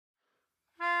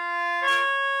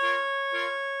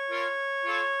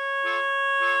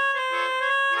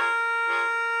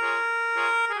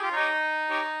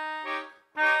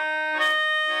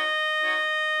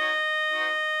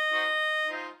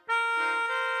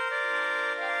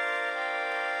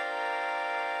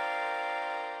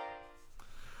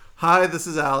Hi, this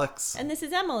is Alex. And this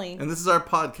is Emily. And this is our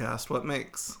podcast, What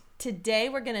Makes. Today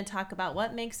we're going to talk about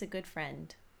what makes a good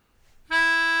friend.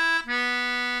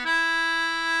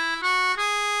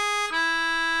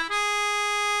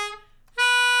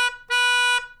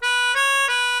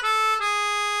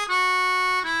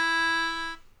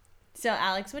 So,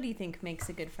 Alex, what do you think makes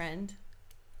a good friend?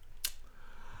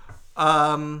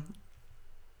 I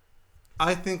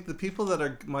think the people that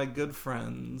are my good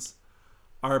friends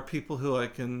are people who I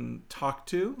can talk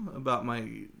to about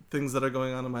my things that are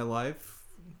going on in my life.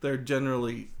 They're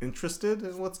generally interested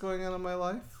in what's going on in my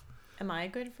life. Am I a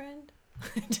good friend?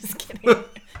 Just kidding.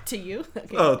 To you?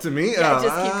 Okay. Oh, to me? Yeah,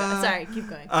 just keep going. Sorry, keep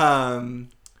going.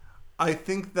 I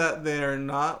think that they're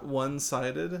not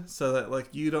one-sided, so that like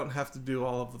you don't have to do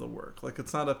all of the work. Like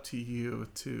it's not up to you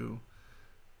to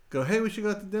go, hey, we should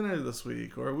go out to dinner this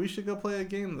week, or we should go play a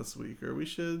game this week, or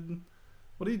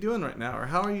what are you doing right now, or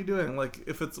how are you doing? Like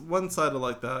if it's one-sided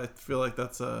like that, I feel like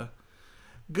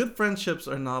good friendships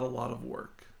are not a lot of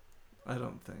work. I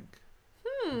don't think.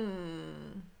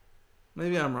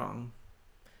 Maybe I'm wrong.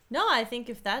 No, I think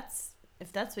if that's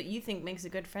what you think makes a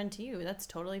good friend to you, that's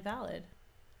totally valid.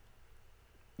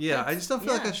 Yeah, I just don't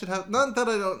feel like I should have... Not that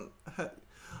I don't...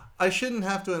 I shouldn't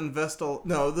have to invest...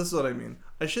 No, this is what I mean.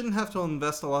 I shouldn't have to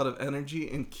invest a lot of energy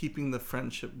in keeping the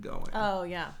friendship going. Oh,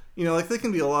 yeah. You know, like, there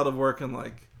can be a lot of work in,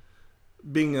 like,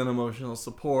 being an emotional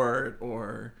support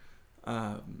or,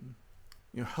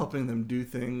 helping them do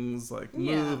things, like,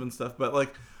 move and stuff. But,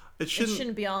 like, it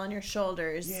shouldn't be all on your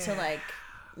shoulders to, like,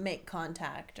 make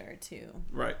contact or to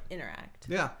interact.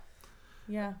 Yeah.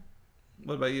 Yeah.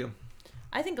 What about you?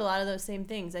 I think a lot of those same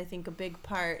things. I think a big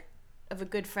part of a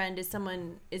good friend is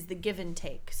the give and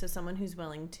take. So someone who's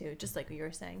willing to, just like what you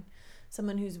were saying,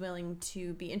 someone who's willing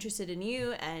to be interested in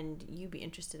you and you be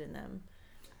interested in them.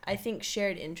 I think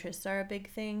shared interests are a big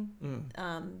thing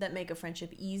that make a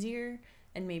friendship easier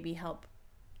and maybe help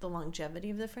the longevity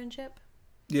of the friendship.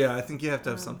 Yeah, I think you have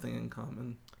to have something in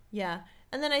common. Yeah.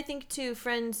 And then I think too,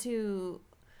 friends who...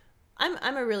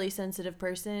 I'm a really sensitive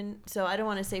person, so I don't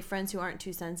want to say friends who aren't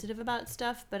too sensitive about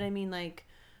stuff, but I mean like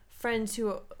friends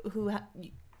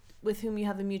with whom you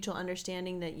have a mutual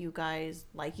understanding that you guys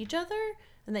like each other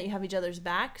and that you have each other's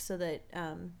back, so that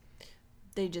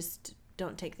they just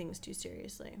don't take things too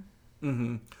seriously.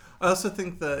 Mm-hmm. I also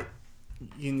think that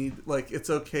you need, like,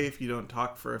 it's okay if you don't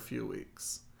talk for a few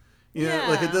weeks. You know,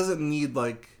 like it doesn't need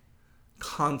like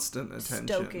constant attention.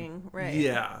 Stoking, right?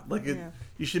 Yeah, like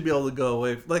you should be able to go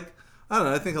away. Like, I don't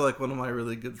know. I think like one of my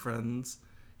really good friends,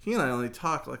 he and I only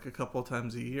talk like a couple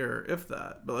times a year, if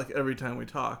that. But like every time we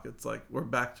talk, it's like we're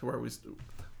back to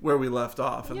where we left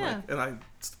off, and and I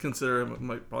consider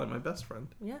him probably my best friend.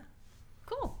 Yeah,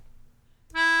 cool.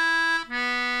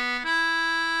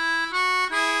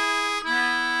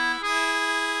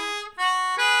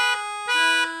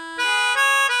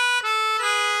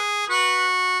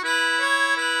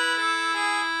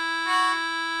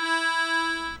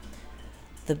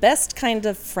 The best kind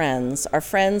of friends are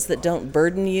friends that don't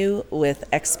burden you with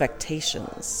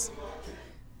expectations.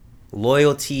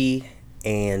 Loyalty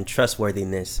and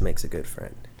trustworthiness makes a good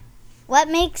friend. What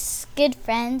makes good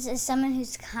friends is someone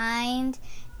who's kind,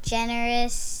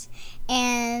 generous,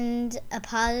 and a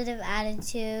positive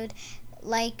attitude,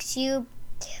 likes you,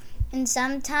 and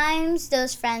sometimes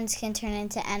those friends can turn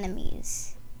into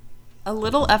enemies. A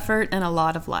little effort and a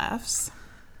lot of laughs.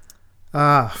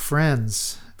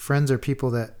 Friends. Friends are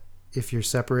people that if you're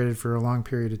separated for a long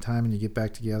period of time and you get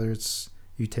back together,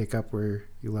 you take up where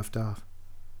you left off.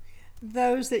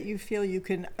 Those that you feel you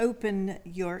can open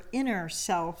your inner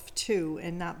self to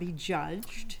and not be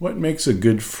judged. What makes a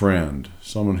good friend?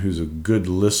 Someone who's a good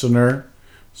listener,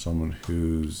 someone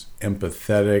who's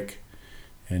empathetic,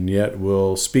 and yet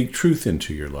will speak truth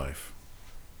into your life.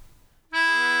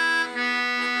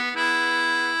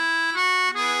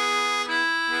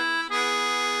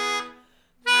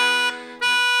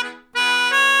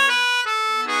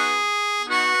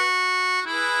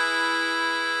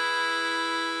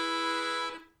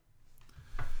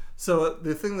 So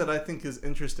the thing that I think is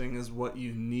interesting is what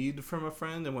you need from a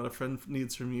friend, and what a friend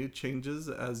needs from you changes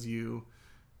as you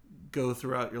go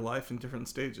throughout your life in different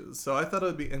stages. So I thought it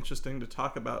would be interesting to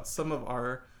talk about some of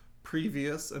our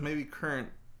previous and maybe current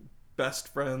best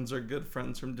friends or good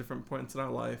friends from different points in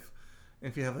our life.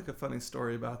 And if you have like a funny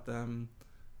story about them,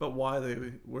 but why they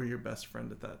were your best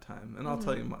friend at that time. And I'll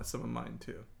tell you some of mine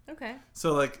too. Okay.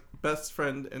 So like best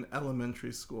friend in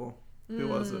elementary school. Who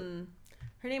was it?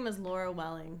 Her name was Laura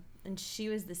Welling, and she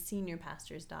was the senior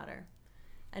pastor's daughter.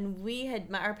 And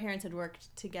our parents had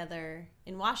worked together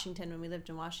in Washington when we lived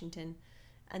in Washington,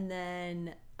 And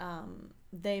then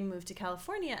they moved to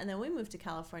California, and then we moved to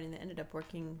California, and they ended up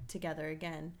working together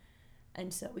again.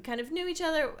 And so we kind of knew each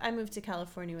other. I moved to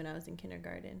California when I was in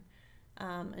kindergarten.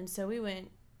 And so we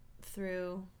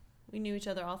knew each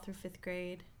other all through 5th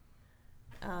grade.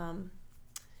 And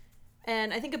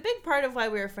I think a big part of why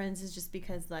we were friends is just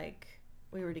because, like,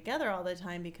 we were together all the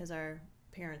time because our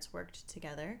parents worked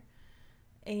together.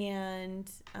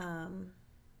 And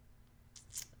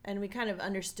we kind of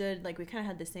understood, like, we kind of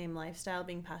had the same lifestyle,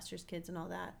 being pastors' kids and all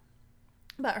that.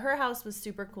 But her house was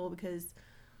super cool because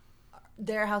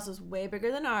their house was way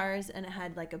bigger than ours, and it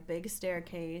had, like, a big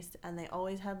staircase, and they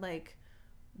always had, like,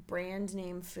 brand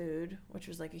name food, which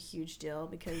was, like, a huge deal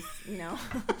because, you know,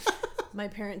 my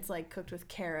parents, like, cooked with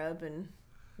carob and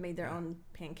made their own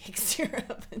pancake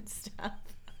syrup and stuff.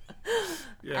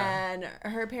 Yeah. And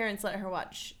her parents let her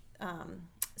watch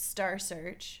Star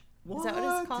Search. What? Is that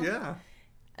what it's called? Yeah.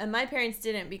 And my parents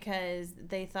didn't because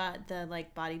they thought the,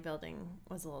 like, bodybuilding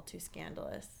was a little too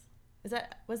scandalous.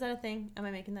 Was that a thing? Am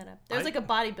I making that up? There was like a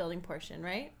bodybuilding portion,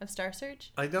 right, of Star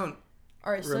Search? I don't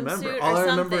or a remember. Swimsuit or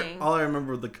something. All I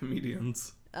remember were the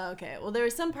comedians. Okay, well, there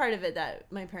was some part of it that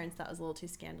my parents thought was a little too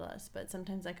scandalous, but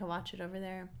sometimes I could watch it over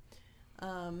there.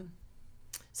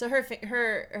 So her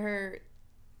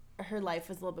life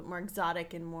was a little bit more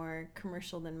exotic and more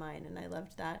commercial than mine, and I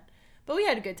loved that. But we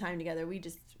had a good time together. We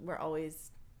just were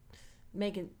always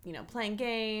playing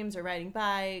games or riding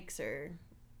bikes or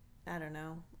I don't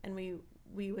know. And we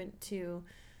went to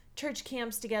church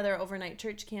camps together, overnight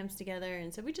church camps together,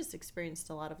 and so we just experienced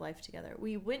a lot of life together.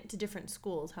 We went to different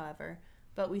schools, however,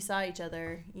 but we saw each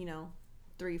other,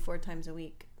 3-4 times a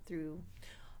week through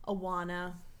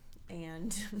Awana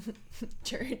and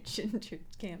church and church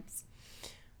camps.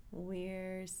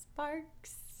 We're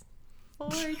sparks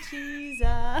for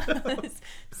Jesus,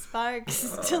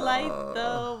 sparks to light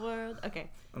the world. Okay,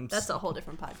 that's a whole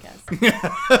different podcast.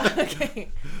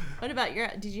 Okay, what about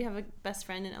did you have a best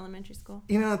friend in elementary school?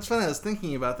 It's funny, I was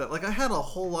thinking about that. Like, I had a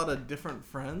whole lot of different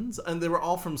friends, and they were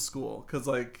all from school, because,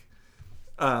 like,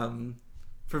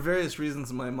 for various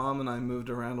reasons, my mom and I moved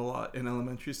around a lot in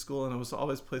elementary school, and it was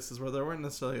always places where there weren't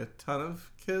necessarily a ton of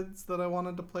kids that I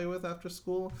wanted to play with after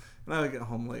school, and I would get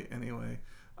home late anyway.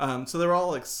 So they were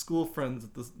all, like, school friends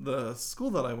at the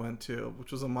school that I went to,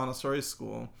 which was a Montessori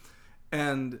school.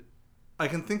 And I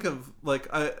can think of, like,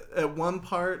 at one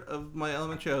part of my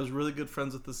elementary, I was really good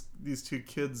friends with these two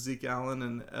kids, Zeke Allen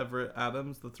and Everett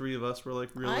Adams. The three of us were, like,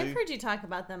 really... I've heard you talk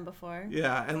about them before.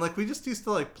 Yeah, and, like, we just used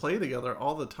to, like, play together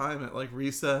all the time at, like,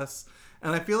 recess.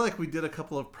 And I feel like we did a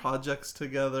couple of projects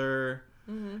together.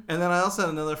 Mm-hmm. And then I also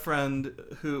had another friend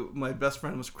who, my best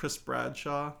friend was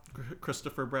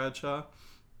Christopher Bradshaw.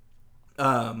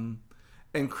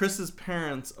 And Chris's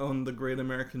parents owned the Great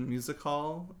American Music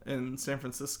Hall in San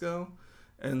Francisco.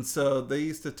 And so they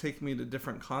used to take me to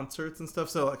different concerts and stuff.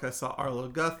 So, like, I saw Arlo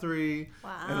Guthrie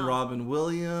and Robin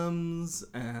Williams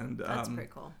and that's pretty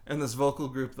cool. And this vocal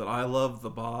group that I love, the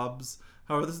Bobs.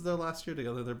 However, this is their last year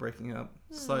together. They're breaking up.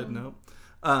 Side note.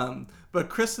 But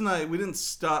Chris and I, we didn't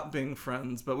stop being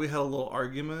friends, but we had a little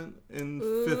argument in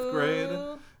 5th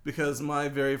grade. Because my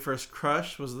very first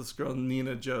crush was this girl,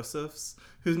 Nina Josephs,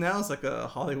 who now is like a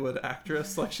Hollywood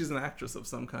actress. Like, she's an actress of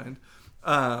some kind.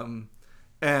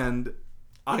 And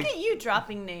Look at you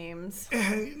dropping names.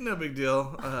 No big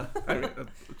deal.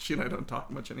 She and I don't talk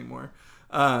much anymore.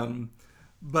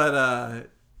 But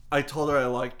I told her I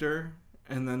liked her,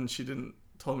 and then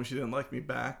told me she didn't like me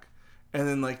back. And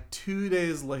then, like, 2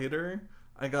 days later,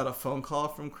 I got a phone call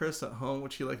from Chris at home,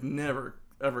 which he, like, never,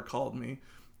 ever called me,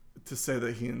 to say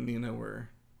that he and Nina were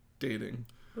dating.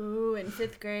 Ooh, in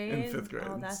 5th grade? In 5th grade.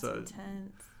 Oh, that's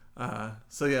intense.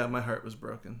 So, yeah, my heart was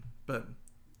broken. But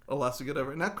alas, we get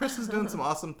over it. Now Chris is doing some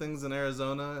awesome things in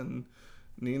Arizona, and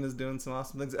Nina's doing some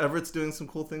awesome things. Everett's doing some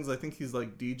cool things. I think he's,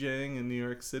 like, DJing in New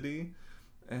York City.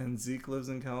 And Zeke lives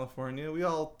in California. We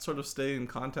all sort of stay in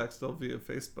contact still via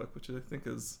Facebook, which I think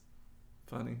is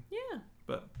funny. Yeah.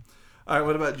 But, all right,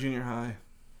 what about junior high?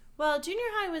 Well, junior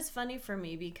high was funny for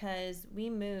me because we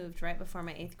moved right before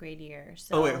my 8th grade year.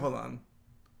 So. Oh, wait, hold on.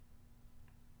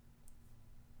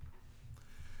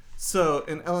 So,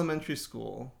 in elementary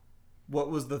school, what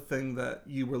was the thing that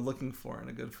you were looking for in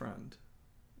a good friend?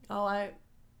 Oh, I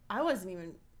wasn't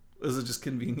even... Was it just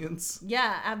convenience?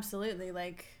 Yeah, absolutely.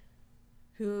 Like,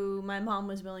 who my mom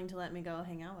was willing to let me go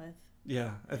hang out with.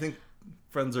 Yeah, I think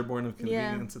friends are born of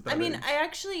convenience at that age. I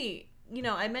actually...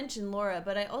 I mentioned Laura,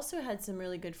 but I also had some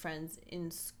really good friends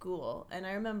in school, and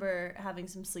I remember having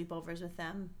some sleepovers with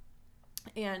them.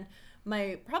 And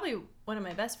probably one of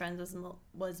my best friends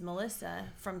was Melissa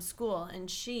from school, and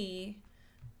she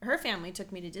her family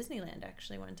took me to Disneyland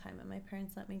actually one time, and my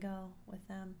parents let me go with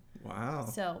them. Wow.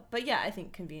 So, but yeah, I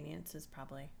think convenience is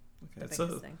probably the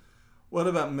biggest thing. What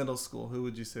about middle school? Who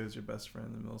would you say was your best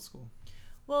friend in middle school?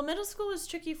 Well, middle school was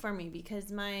tricky for me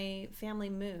because my family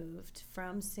moved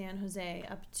from San Jose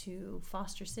up to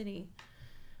Foster City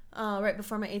right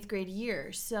before my 8th grade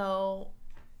year. So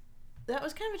that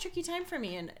was kind of a tricky time for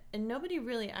me. And nobody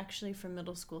really actually from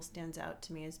middle school stands out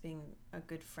to me as being a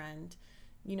good friend.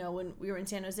 You know, when we were in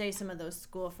San Jose, some of those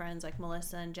school friends like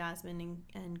Melissa and Jasmine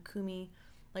and Kumi,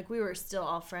 like we were still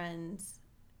all friends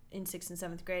in 6th and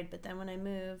 7th grade. But then when I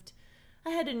moved, I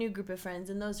had a new group of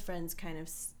friends, and those friends kind of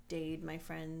stayed my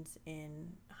friends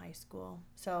in high school.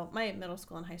 So my middle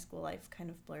school and high school life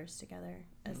kind of blurs together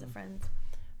as the friends.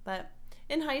 But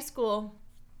in high school,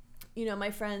 you know, my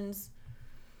friends,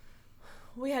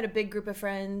 we had a big group of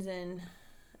friends, and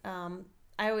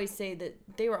I always say that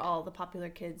they were all the popular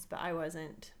kids, but I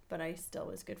wasn't. But I still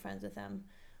was good friends with them.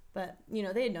 But, you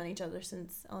know, they had known each other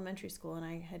since elementary school, and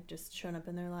I had just shown up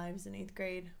in their lives in 8th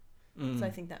grade. So I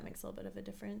think that makes a little bit of a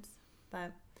difference.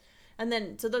 But, and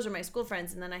then, so those are my school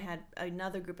friends. And then I had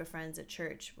another group of friends at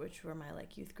church, which were my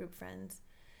like youth group friends.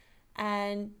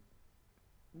 And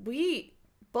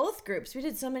both groups, we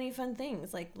did so many fun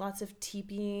things, like lots of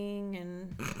TPing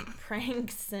and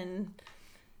pranks, and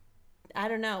I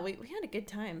don't know, we had a good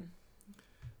time.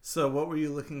 So what were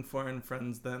you looking for in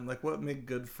friends then? Like what made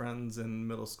good friends in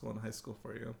middle school and high school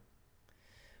for you?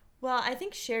 Well, I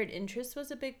think shared interests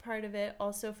was a big part of it.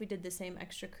 Also, if we did the same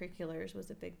extracurriculars was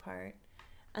a big part.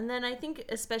 And then I think,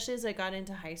 especially as I got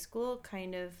into high school,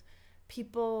 kind of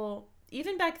people,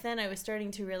 even back then, I was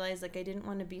starting to realize like I didn't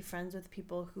want to be friends with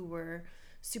people who were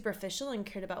superficial and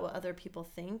cared about what other people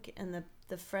think. And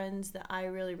the friends that I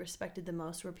really respected the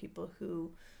most were people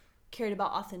who cared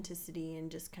about authenticity and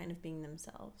just kind of being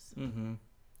themselves. Mm-hmm.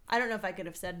 I don't know if I could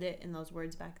have said it in those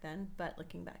words back then, but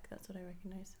looking back, that's what I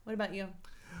recognize. What about you?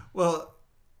 Well,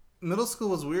 middle school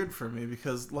was weird for me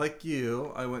because, like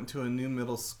you, I went to a new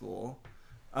middle school.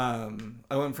 I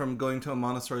went from going to a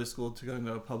Montessori school to going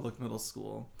to a public middle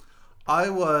school. I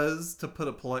was, to put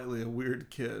it politely, a weird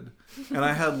kid. And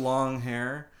I had long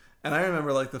hair. And I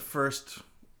remember, like, the first,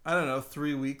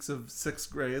 3 weeks of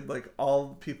 6th grade, like,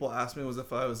 all people asked me was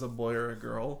if I was a boy or a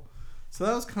girl. So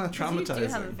that was kind of traumatizing. You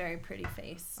do have a very pretty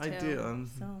face, too. I do.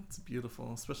 It's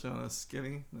beautiful, especially when I was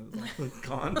skinny. It was like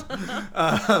gone.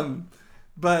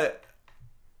 But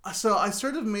so I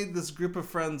sort of made this group of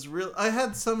friends. I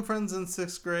had some friends in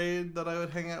 6th grade that I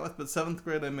would hang out with, but 7th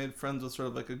grade I made friends with sort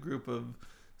of like a group of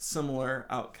similar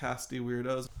outcasty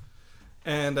weirdos.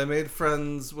 And I made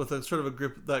friends with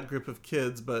that group of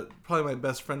kids, but probably my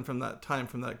best friend from that time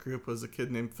from that group was a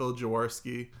kid named Phil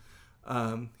Jaworski.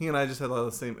 He and I just had a lot of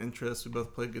the same interests. We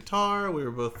both played guitar. We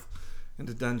were both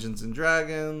into Dungeons and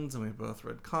Dragons, and we both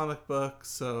read comic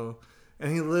books.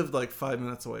 And he lived like 5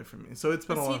 minutes away from me. So it's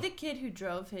been a while. Was he the kid who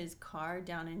drove his car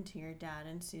down into your dad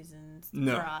and Susan's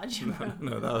garage?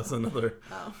 No, that was another.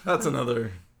 Oh. That's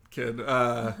another kid.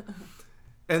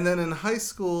 And then in high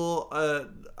school,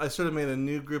 I sort of made a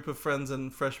new group of friends in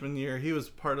freshman year. He was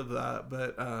part of that,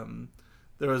 but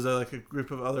there was a group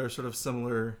of other sort of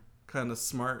similar kind of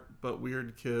smart but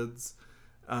weird kids,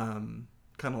 kind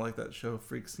of like that show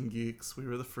Freaks and Geeks. We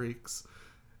were the freaks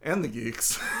and the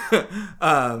geeks.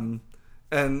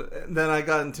 And then I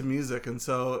got into music, and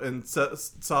so in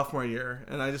sophomore year,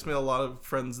 and I just made a lot of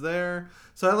friends there.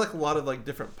 So I had like a lot of like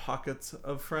different pockets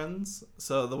of friends.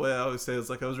 So the way I always say is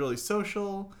like I was really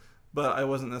social, but I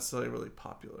wasn't necessarily really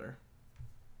popular.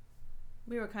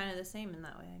 We were kind of the same in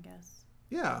that way, I guess.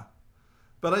 Yeah.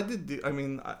 But I did do,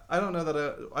 I don't know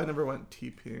that I never went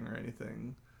TPing or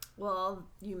anything. Well,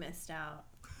 you missed out.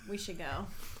 We should go.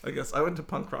 I guess I went to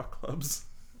punk rock clubs.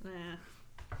 Yeah.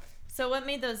 So what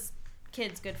made those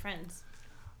kids good friends?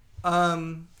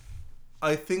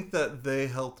 I think that they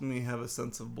helped me have a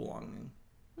sense of belonging.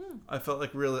 I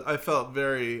felt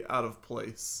very out of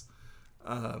place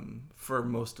for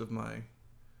most of my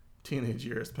teenage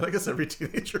years, but I guess every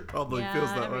teenager probably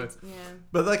feels that way. Yeah.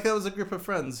 But like that was a group of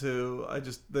friends who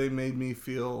they made me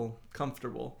feel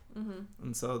comfortable,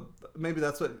 and so maybe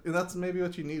that's maybe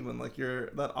what you need when like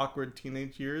you're that awkward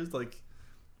teenage years. Like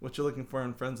what you're looking for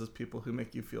in friends is people who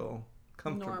make you feel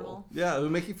comfortable. Normal. Yeah, who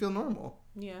make you feel normal.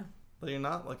 Yeah, that you're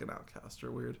not like an outcast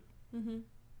or weird.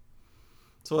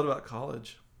 So what about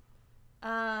college?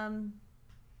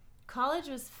 College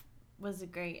was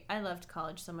great. I loved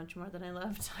college so much more than I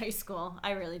loved high school. I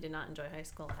really did not enjoy high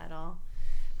school at all.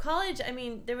 College,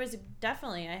 there was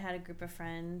I had a group of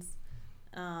friends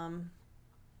who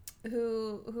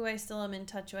I still am in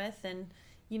touch with, and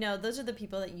those are the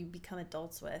people that you become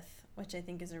adults with, which I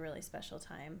think is a really special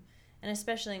time. And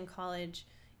especially in college,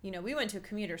 you know, we went to a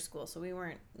commuter school, so we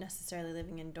weren't necessarily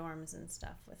living in dorms and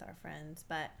stuff with our friends.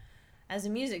 But as a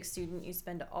music student, you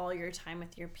spend all your time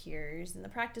with your peers in the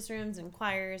practice rooms and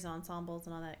choirs and ensembles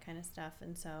and all that kind of stuff.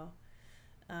 And so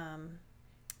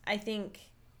I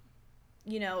think,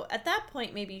 you know, at that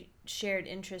point, maybe shared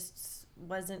interests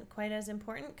wasn't quite as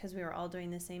important because we were all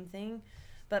doing the same thing.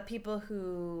 But people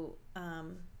who,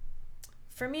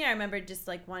 for me, I remember just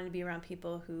like wanting to be around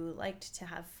people who liked to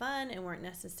have fun and weren't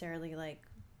necessarily like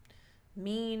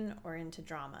mean or into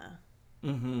drama.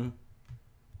 Mm-hmm.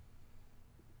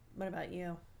 What about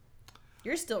you?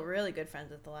 You're still really good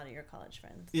friends with a lot of your college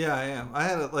friends. Yeah, I am. I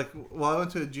had I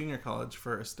went to a junior college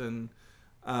first, and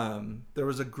there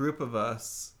was a group of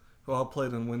us who all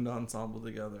played in wind ensemble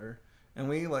together, and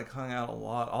we like hung out a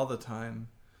lot all the time,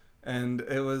 and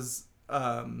it was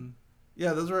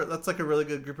that's like a really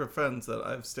good group of friends that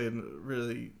I've stayed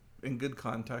really in good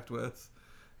contact with,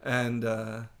 and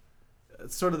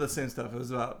it's sort of the same stuff. It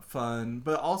was about fun,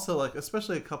 but also like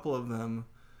especially a couple of them.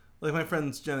 Like my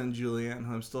friends Jen and Julianne,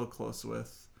 who I'm still close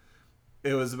with,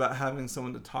 it was about having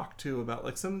someone to talk to about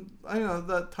like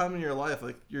that time in your life,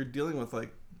 like you're dealing with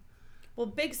like. Well,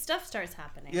 big stuff starts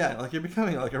happening. Yeah, like you're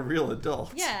becoming like a real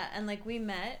adult. Yeah, and like we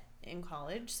met in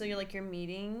college, so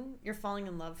you're falling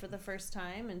in love for the first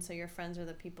time, and so your friends are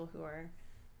the people who are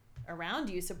around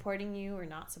you, supporting you or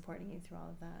not supporting you through all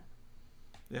of that.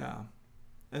 Yeah.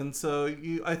 And so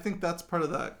I think that's part of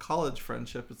that college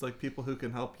friendship. It's like people who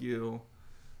can help you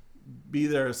be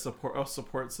there as a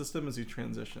support system as you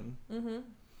transition. Mm-hmm.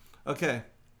 Okay.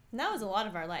 And that was a lot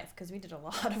of our life because we did a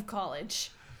lot of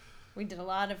college. We did a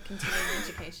lot of continuing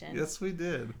education. Yes, we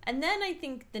did. And then I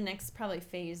think the next probably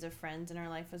phase of friends in our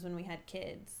life was when we had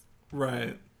kids.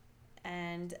 Right.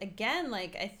 And again,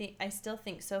 like I still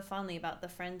think so fondly about the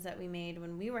friends that we made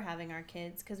when we were having our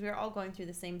kids because we were all going through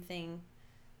the same thing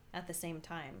at the same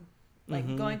time.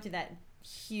 Like going through that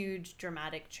huge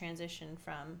dramatic transition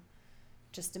from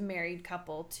just a married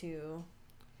couple to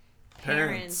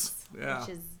parents. Yeah. Which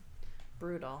is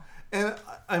brutal. And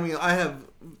I mean, I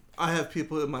have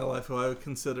people in my life who I would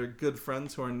consider good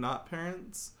friends who are not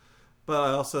parents, but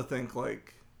I also think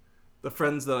like the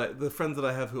friends that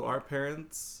I have who are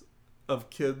parents of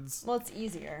kids. Well, it's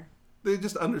easier. They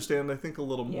just understand, I think, a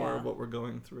little more Yeah. of what we're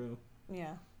going through.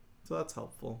 Yeah. So that's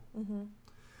helpful. Mm-hmm.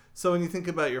 So when you think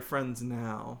about your friends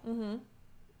now, Mm-hmm.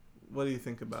 what do you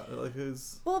think about it? Like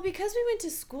who's? Well, because we went to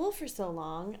school for so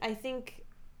long, I think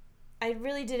I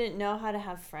really didn't know how to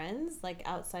have friends like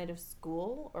outside of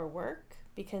school or work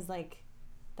because like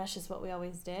that's just what we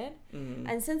always did. Mm-hmm.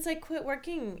 And since I quit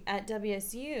working at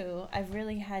WSU, I've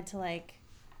really had to like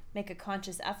make a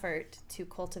conscious effort to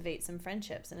cultivate some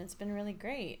friendships, and it's been really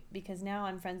great because now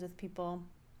I'm friends with people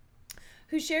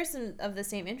who share some of the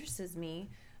same interests as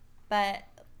me, but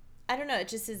I don't know, it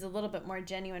just is a little bit more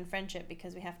genuine friendship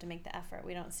because we have to make the effort.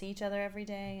 We don't see each other every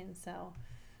day, and so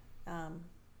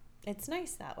it's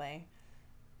nice that way.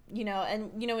 You know,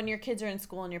 and you know when your kids are in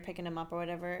school and you're picking them up or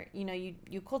whatever, you know,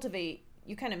 you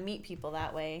kind of meet people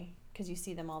that way because you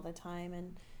see them all the time,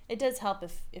 and it does help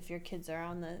if your kids are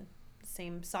on the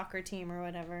same soccer team or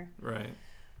whatever. Right.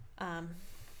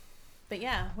 But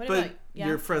yeah, what but about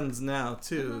your friends now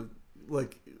too? Mm-hmm.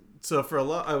 Like, so for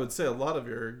I would say a lot of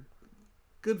your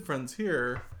good friends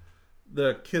here,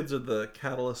 the kids are the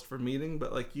catalyst for meeting,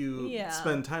 but like you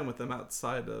spend time with them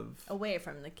outside of away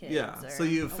from the kids. Yeah, so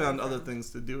you've found other things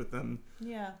to do with them.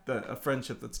 Yeah. A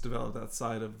friendship that's developed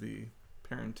outside of the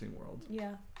parenting world.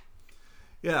 Yeah.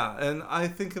 Yeah, and I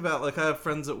think about like I have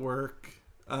friends at work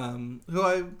who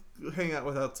I hang out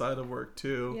with outside of work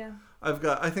too. Yeah.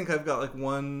 I think I've got like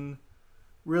one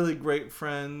really great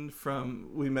friend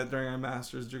we met during our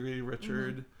master's degree,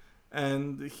 Richard,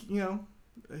 and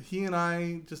he and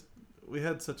I we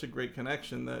had such a great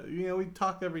connection that we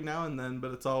talk every now and then,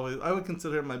 but it's always I would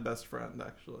consider him my best friend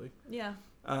actually. Yeah.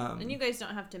 And you guys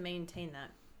don't have to maintain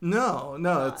that. No,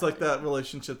 it's like that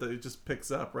relationship that it just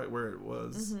picks up right where it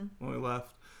was when we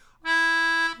left.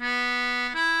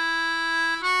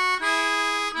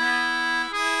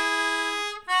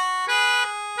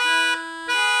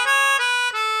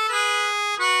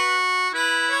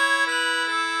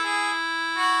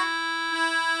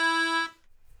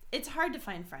 It's hard to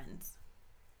find friends.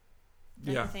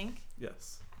 Don't you think?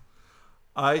 Yes.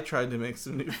 I tried to make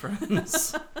some new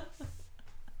friends.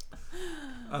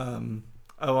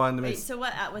 I wanted to make. Wait, so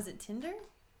what app was it? Tinder?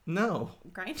 No.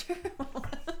 Grindr?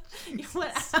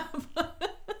 What app?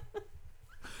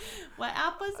 What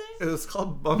app was it? It was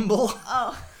called Bumble.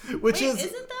 Oh.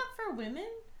 Isn't that for women?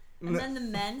 And then the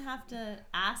men have to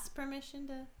ask permission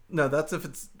to. No, that's if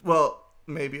it's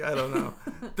maybe, I don't know.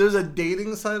 There's a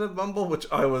dating site of Bumble, which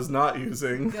I was not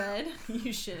using. Good.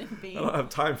 You shouldn't be. I don't have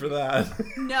time for that.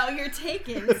 No, you're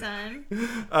taken, son.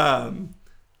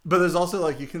 But there's also,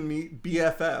 like, you can meet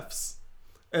BFFs.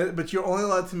 But you're only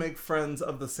allowed to make friends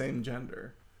of the same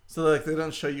gender. So, like, they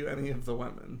don't show you any of the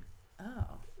women. Oh.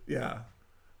 Yeah.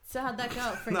 So how'd that go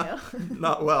for you?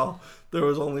 Not well. There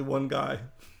was only one guy.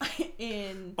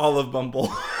 In all of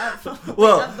Bumble.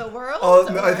 Of the world?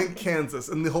 No, I think Kansas.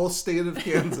 In the whole state of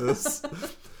Kansas.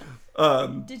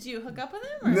 Did you hook up with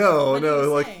him? Or no, what did he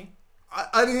like say?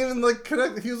 I didn't even like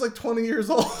connect. He was like 20 years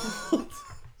old.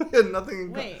 We had nothing in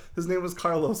common. Wait. His name was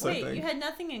Carlos, I Wait, think. you had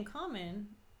nothing in common.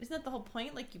 Isn't that the whole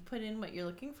point? Like, you put in what you're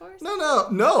looking for?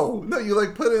 No. You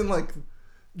like put in like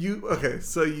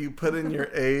so you put in your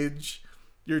age,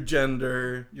 your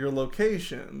gender, your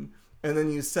location, and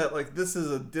then you set like this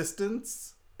is a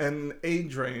distance and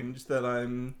age range that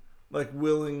I'm like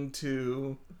willing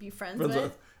to be friends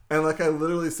with. And like I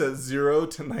literally said 0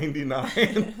 to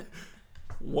 99.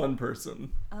 One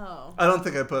person. Oh. I don't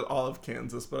think I put all of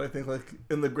Kansas, but I think like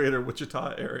in the greater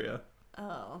Wichita area.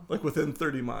 Oh. Like within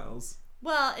 30 miles.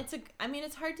 Well,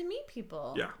 it's hard to meet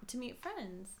people. Yeah. To meet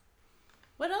friends.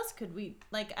 What else could we,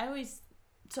 like,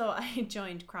 so I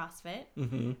joined CrossFit.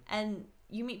 Mm-hmm. And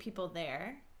you meet people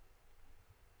there.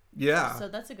 Yeah. So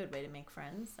that's a good way to make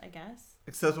friends, I guess.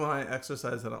 Except when I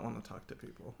exercise, I don't want to talk to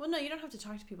people. Well, no, you don't have to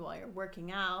talk to people while you're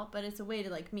working out, but it's a way to,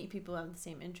 like, meet people who have the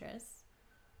same interests.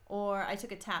 Or I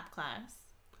took a tap class.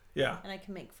 Yeah. And I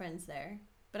can make friends there.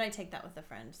 But I take that with a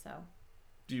friend, so.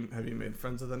 Have you made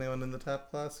friends with anyone in the tap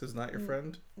class who's not your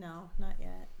friend? No, not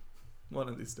yet. One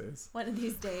of these days. But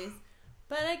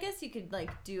I guess you could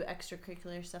like do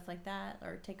extracurricular stuff like that,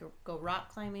 or go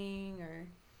rock climbing, or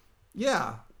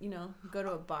yeah, go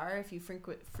to a bar if you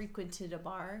frequented a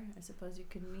bar. I suppose you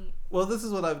could meet. Well, this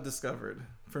is what I've discovered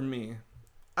for me.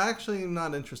 I actually am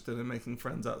not interested in making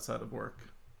friends outside of work.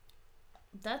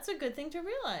 That's a good thing to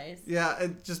realize. Yeah,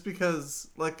 just because,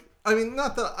 like, I mean,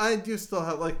 not that I do still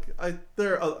have, like,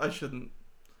 I shouldn't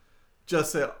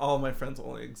just say all my friends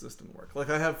only exist in work. Like,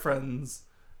 I have friends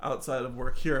outside of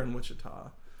work here in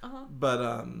Wichita. Uh-huh.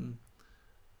 But,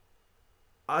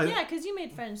 yeah, because you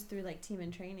made friends through, like, Team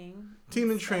and Training.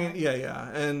 Yeah.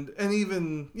 And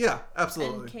even, yeah,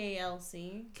 absolutely.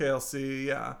 And KLC,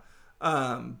 yeah.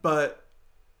 But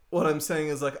what I'm saying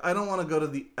is, like, I don't want to go to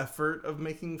the effort of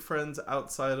making friends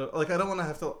outside of, like, I don't want to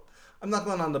have to, I'm not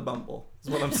going on to Bumble, is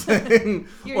what I'm saying.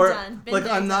 You're done. Like,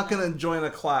 I'm not going to join a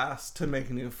class to make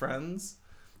new friends.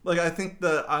 Like, I think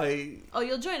that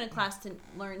you'll join a class to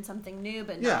learn something new,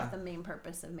 but not the main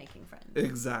purpose of making friends.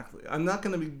 Exactly. I'm not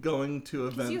going to be going to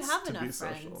events you have to enough be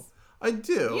friends. social. I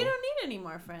do. You don't need any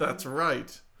more friends. That's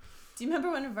right. Do you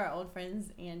remember one of our old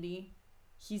friends, Andy?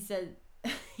 He said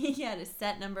he had a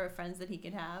set number of friends that he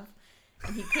could have,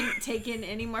 and he couldn't take in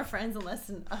any more friends unless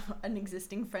an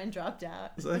existing friend dropped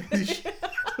out. I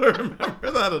don't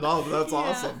remember that at all, but that's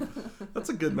awesome. That's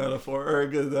a good metaphor, or a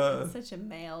good... Such a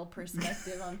male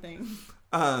perspective on things.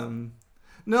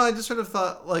 No, I just sort of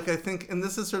thought, like, I think, and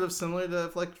this is sort of similar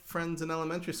to, like, friends in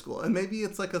elementary school, and maybe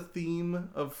it's, like, a theme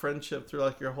of friendship through,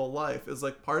 like, your whole life, is,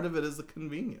 like, part of it is the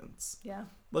convenience. Yeah.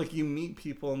 Like, you meet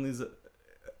people in these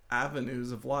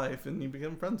avenues of life, and you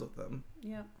become friends with them.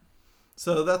 Yeah.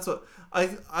 So that's what I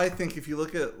think. If you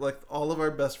look at like all of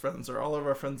our best friends or all of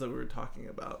our friends that we were talking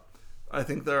about, I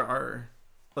think there are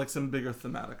like some bigger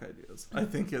thematic ideas. I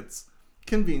think it's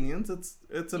convenience.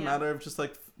 It's a matter of just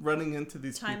like running into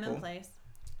these time people.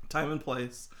 Time and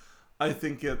place. I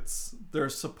think they're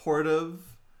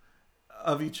supportive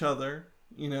of each other.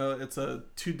 It's a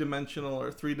 2-dimensional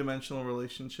or 3-dimensional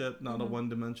relationship, not a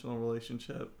 1-dimensional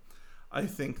relationship. I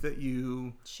think that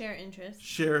you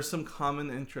share some common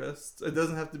interests. It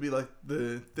doesn't have to be like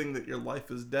the thing that your life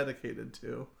is dedicated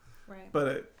to, right?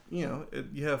 But you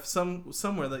have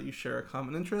somewhere that you share a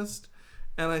common interest,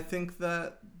 and I think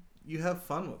that you have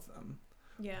fun with them.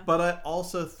 Yeah. But I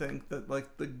also think that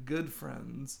like the good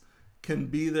friends can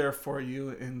be there for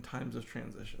you in times of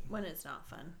transition. When it's not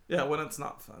fun. Yeah, when it's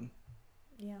not fun.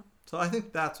 Yeah. So I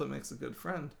think that's what makes a good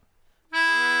friend.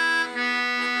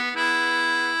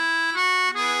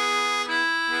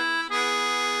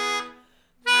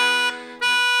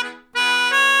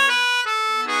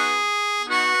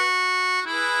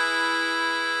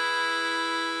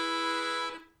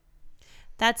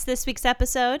 That's this week's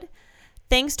episode.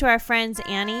 Thanks to our friends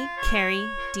Annie, Carrie,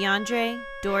 DeAndre,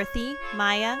 Dorothy,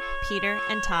 Maya, Peter,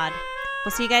 and Todd.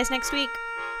 We'll see you guys next week.